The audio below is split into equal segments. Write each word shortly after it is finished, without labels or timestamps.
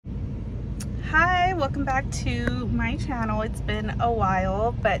Hi, welcome back to my channel. It's been a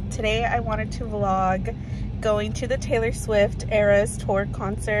while, but today I wanted to vlog going to the Taylor Swift ERAS tour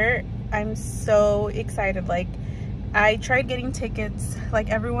concert. I'm so excited. Like, I tried getting tickets like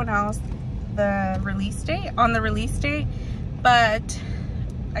everyone else on the release date, but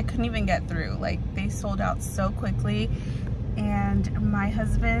I couldn't even get through. Like, they sold out so quickly, and my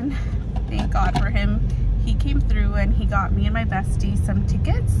husband, thank God for him, he came through and he got me and my bestie some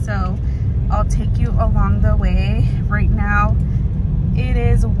tickets. So I'll take you along the way. Right now it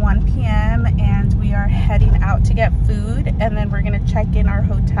is 1 p.m. and we are heading out to get food, and then we're gonna check in our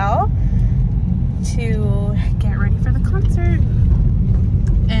hotel to get ready for the concert.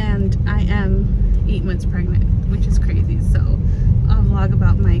 And I am 8 months pregnant, which is crazy. So I'll vlog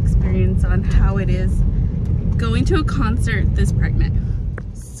about my experience on how it is going to a concert this pregnant.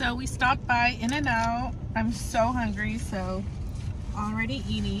 So we stopped by In-N-Out. I'm so hungry, so already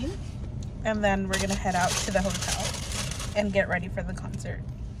eating. And then we're gonna head out to the hotel and get ready for the concert.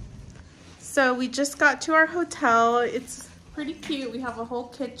 So we just got to our hotel. It's pretty cute. We have a whole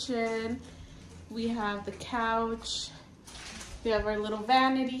kitchen. We have the couch. We have our little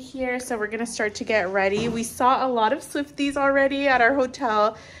vanity here. So we're gonna start to get ready. We saw a lot of Swifties already at our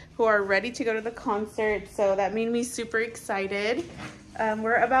hotel who are ready to go to the concert. So that made me super excited.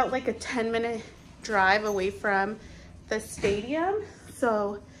 We're about like a 10-minute drive away from the stadium.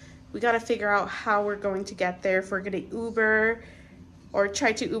 So we got to figure out how we're going to get there, if we're going to Uber or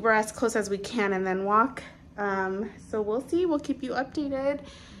try to Uber as close as we can and then walk. So we'll see. We'll keep you updated,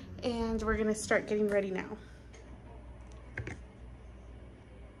 and we're going to start getting ready now.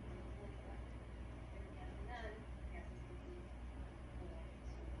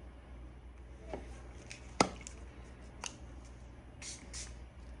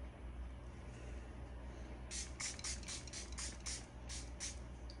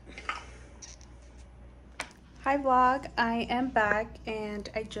 Hi vlog, I am back and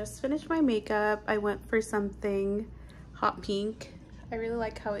I just finished my makeup. I went for something hot pink. I really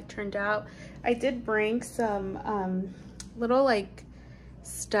like how it turned out. I did bring some little like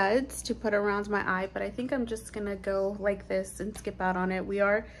studs to put around my eye, but I think I'm just gonna go like this and skip out on it. We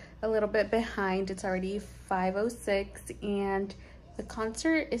are a little bit behind. It's already 5:06 and the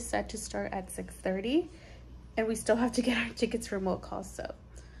concert is set to start at 6:30, and we still have to get our tickets for remote calls, so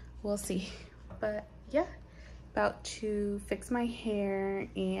we'll see. But yeah, about to fix my hair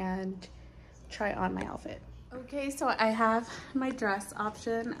and try on my outfit. Okay, so I have my dress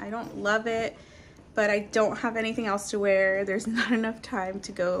option. I don't love it, but I don't have anything else to wear. There's not enough time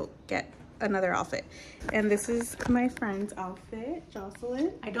to go get another outfit. And this is my friend's outfit,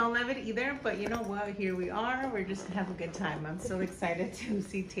 Jocelyn. I don't love it either, but you know what? Here we are. We're just gonna have a good time. I'm so excited to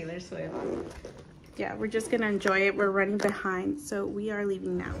see Taylor Swift. Yeah, we're just gonna enjoy it. We're running behind, so we are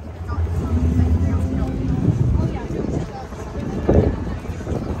leaving now.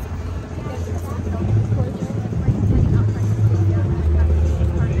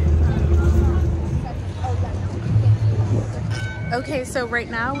 Okay, so right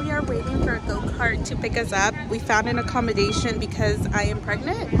now we are waiting for a go-kart to pick us up. We found an accommodation because I am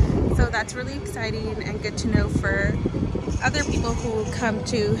pregnant, so that's really exciting and good to know for other people who come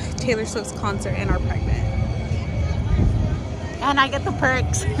to Taylor Swift's concert and are pregnant. And I get the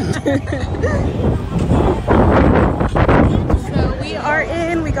perks. So we are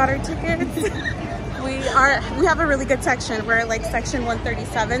in, we got our tickets. We have a really good section. We're like section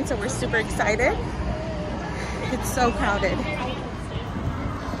 137, so we're super excited. It's so crowded.